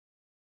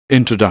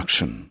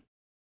Introduction.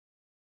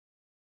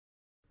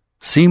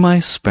 Seema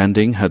is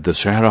spending her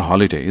Dussehra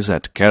holidays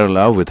at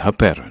Kerala with her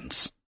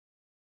parents.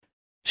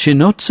 She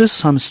notices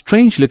some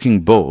strange-looking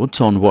boats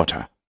on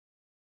water.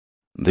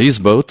 These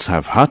boats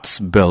have huts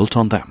built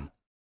on them.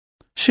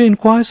 She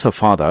inquires her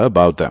father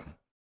about them.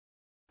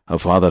 Her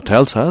father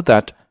tells her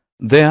that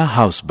they are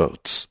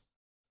houseboats.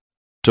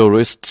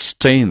 Tourists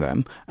stay in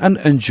them and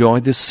enjoy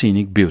the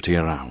scenic beauty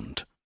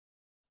around.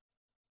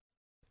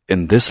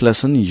 In this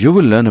lesson, you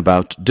will learn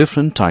about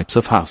different types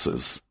of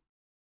houses.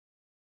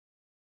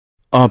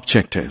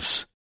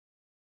 Objectives.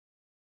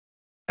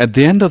 At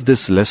the end of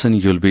this lesson,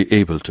 you'll be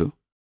able to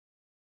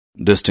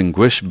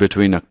distinguish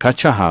between a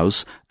kacha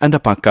house and a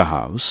pakka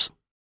house,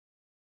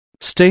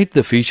 state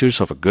the features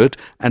of a good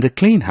and a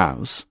clean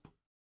house,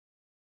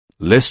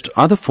 list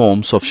other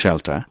forms of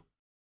shelter,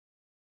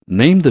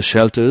 name the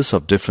shelters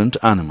of different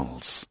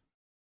animals.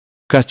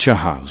 Kacha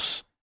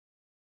house.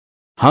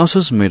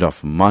 Houses made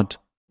of mud,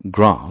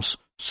 grass,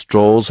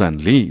 straws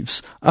and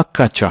leaves are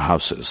kacha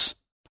houses.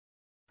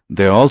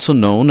 They are also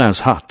known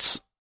as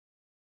huts.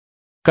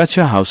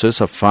 Kacha houses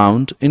are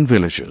found in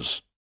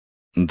villages.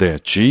 They are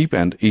cheap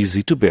and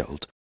easy to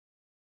build.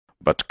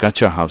 But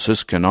kacha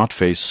houses cannot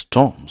face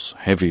storms,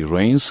 heavy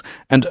rains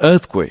and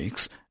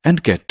earthquakes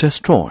and get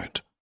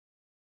destroyed.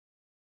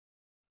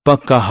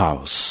 Pakka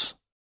house.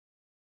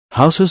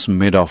 Houses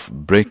made of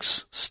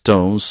bricks,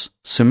 stones,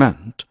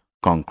 cement,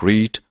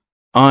 concrete,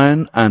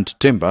 iron and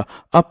timber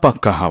are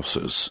pakka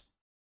houses.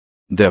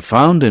 They are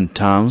found in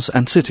towns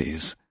and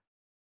cities.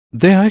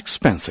 They are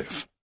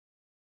expensive.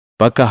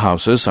 Pakka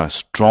houses are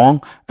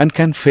strong and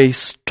can face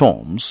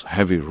storms,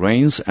 heavy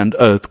rains and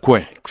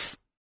earthquakes.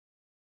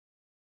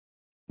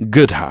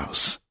 Good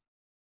house.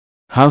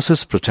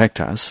 Houses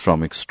protect us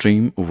from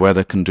extreme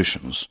weather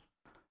conditions.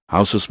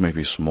 Houses may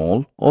be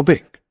small or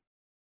big.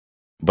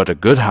 But a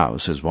good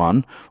house is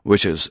one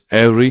which is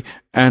airy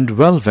and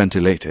well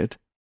ventilated,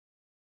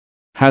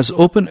 has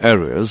open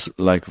areas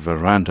like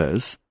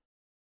verandas,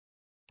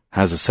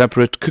 has a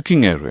separate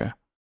cooking area,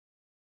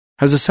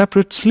 has a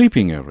separate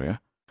sleeping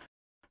area,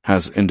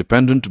 has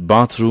independent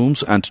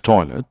bathrooms and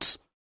toilets,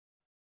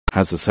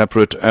 has a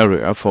separate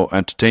area for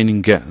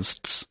entertaining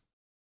guests.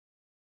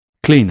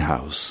 Clean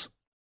house.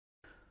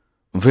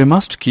 We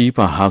must keep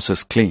our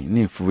houses clean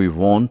if we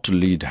want to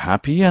lead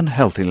happy and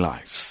healthy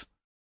lives.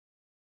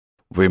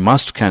 We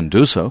can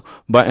do so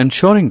by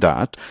ensuring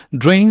that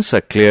drains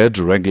are cleared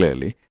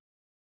regularly,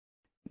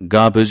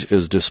 garbage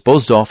is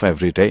disposed of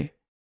every day,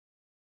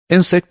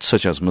 insects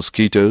such as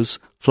mosquitoes,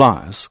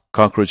 flies,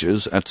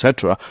 cockroaches,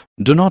 etc.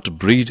 do not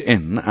breed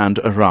in and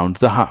around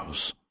the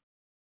house.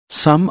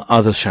 Some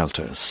other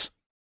shelters.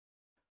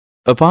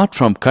 Apart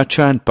from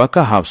kacha and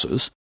pakka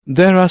houses,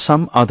 there are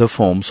some other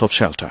forms of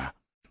shelter.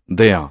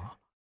 They are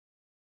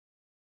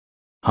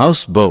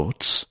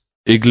houseboats,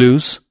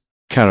 igloos,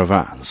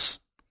 caravans.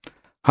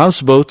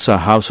 Houseboats are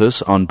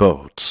houses on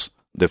boats.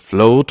 They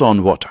float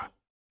on water.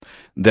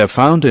 They are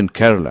found in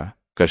Kerala,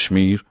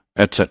 Kashmir,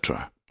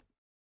 etc.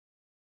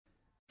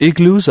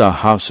 Igloos are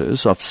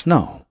houses of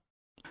snow.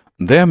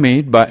 They are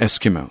made by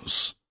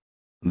Eskimos.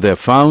 They are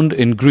found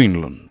in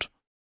Greenland.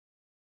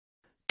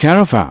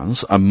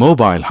 Caravans are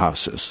mobile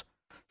houses.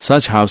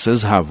 Such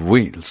houses have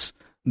wheels.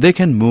 They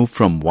can move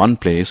from one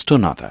place to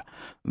another.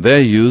 They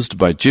are used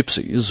by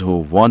gypsies who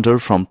wander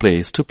from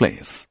place to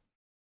place.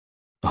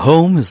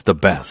 Home is the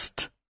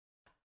best.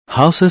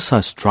 Houses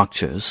are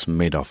structures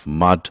made of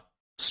mud,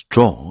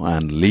 straw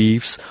and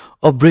leaves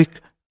or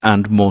brick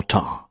and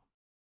mortar.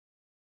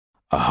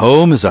 A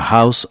home is a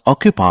house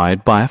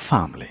occupied by a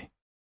family.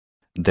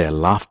 Their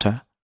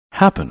laughter,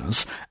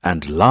 happiness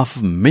and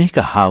love make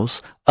a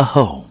house a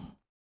home.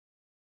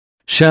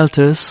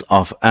 Shelters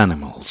of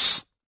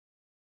animals.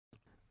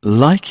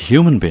 Like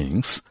human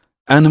beings,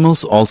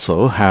 animals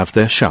also have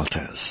their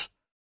shelters.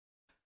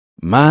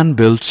 Man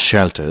built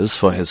shelters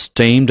for his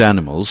tamed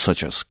animals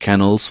such as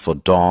kennels for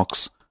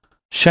dogs,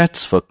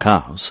 sheds for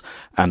cows,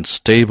 and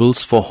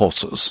stables for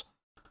horses.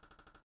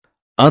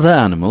 Other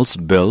animals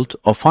build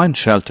or find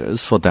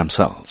shelters for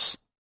themselves.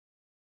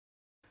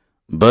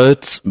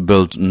 Birds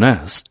build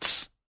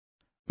nests.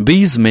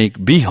 Bees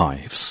make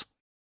beehives.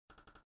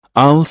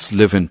 Owls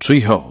live in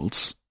tree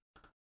holes.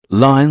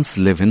 Lions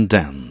live in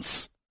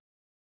dens.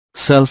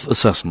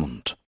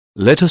 Self-assessment.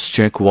 Let us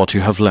check what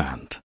you have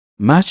learned.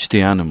 Match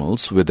the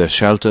animals with their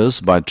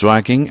shelters by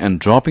dragging and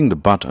dropping the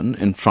button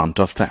in front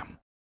of them.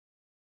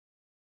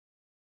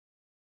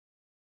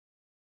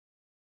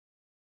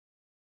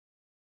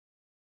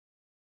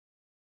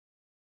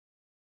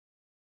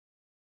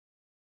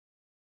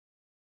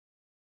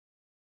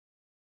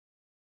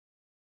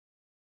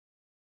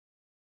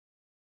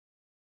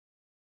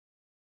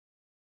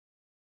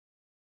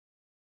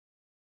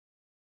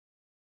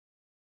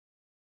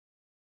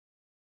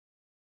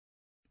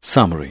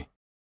 Summary.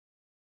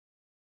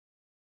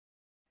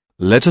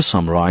 Let us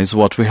summarize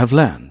what we have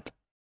learned.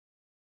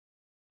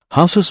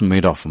 Houses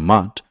made of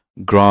mud,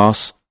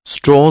 grass,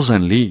 straws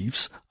and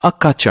leaves are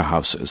kacha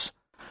houses.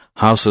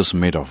 Houses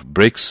made of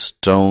bricks,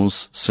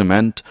 stones,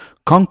 cement,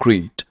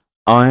 concrete,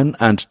 iron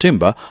and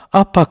timber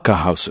are pakka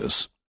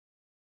houses.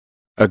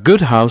 A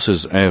good house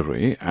is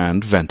airy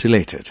and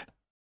ventilated.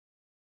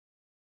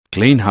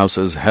 Clean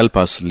houses help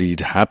us lead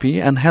happy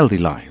and healthy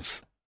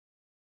lives.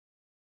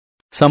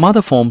 Some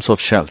other forms of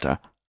shelter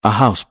are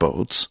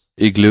houseboats,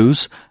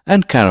 igloos,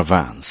 and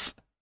caravans.